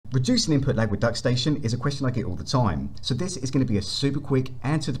Reducing input lag with DuckStation is a question I get all the time, so this is going to be a super quick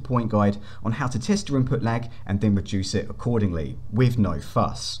and to the point guide on how to test your input lag and then reduce it accordingly, with no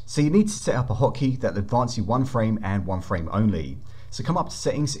fuss. So you need to set up a hotkey that will advance you 1 frame and 1 frame only. So come up to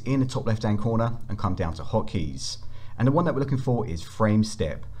settings in the top left hand corner and come down to hotkeys. And the one that we're looking for is frame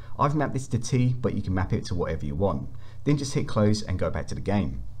step. I've mapped this to T, but you can map it to whatever you want. Then just hit close and go back to the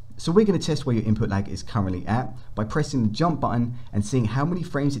game. So we're going to test where your input lag is currently at by pressing the jump button and seeing how many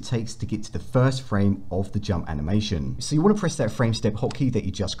frames it takes to get to the first frame of the jump animation. So you want to press that frame step hotkey that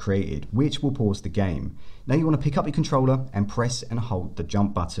you just created, which will pause the game. Now you want to pick up your controller and press and hold the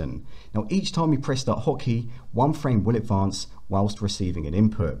jump button. Now each time you press that hotkey, 1 frame will advance whilst receiving an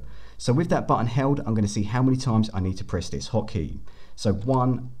input. So with that button held, I'm going to see how many times I need to press this hotkey. So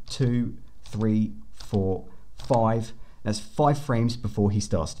 1, 2, 3, 4, 5. That's 5 frames before he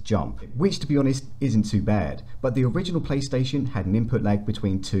starts to jump, which to be honest isn't too bad, but the original PlayStation had an input lag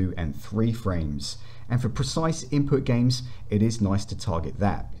between 2 and 3 frames, and for precise input games it is nice to target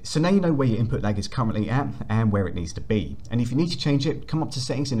that. So now you know where your input lag is currently at and where it needs to be, and if you need to change it, come up to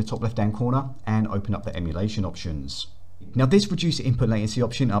settings in the top left hand corner and open up the emulation options. Now this reduce input latency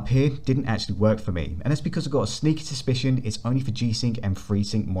option up here didn't actually work for me, and that's because I've got a sneaky suspicion it's only for G-Sync and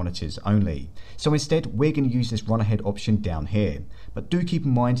FreeSync monitors only. So instead we're going to use this run ahead option down here, but do keep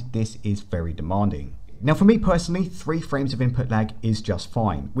in mind this is very demanding. Now for me personally, 3 frames of input lag is just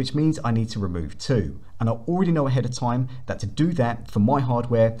fine, which means I need to remove 2. And I already know ahead of time that to do that for my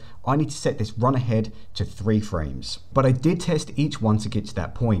hardware, I need to set this run ahead to 3 frames. But I did test each one to get to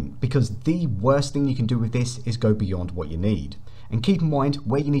that point, because the worst thing you can do with this is go beyond what you need. And keep in mind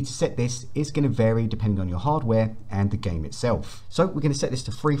where you need to set this is going to vary depending on your hardware and the game itself. So we're going to set this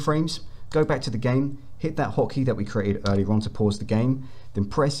to 3 frames. Go back to the game, hit that hotkey that we created earlier on to pause the game, then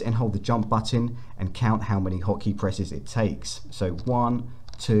press and hold the jump button and count how many hotkey presses it takes. So 1,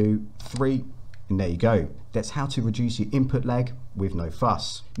 2, 3, and there you go. That's how to reduce your input lag with no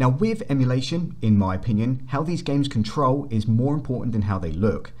fuss. Now with emulation, in my opinion, how these games control is more important than how they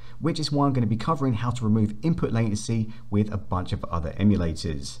look, which is why I'm going to be covering how to remove input latency with a bunch of other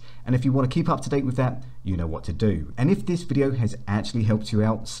emulators. And if you want to keep up to date with that, you know what to do. And if this video has actually helped you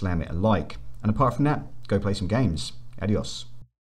out, slam it a like. And apart from that, go play some games. Adios.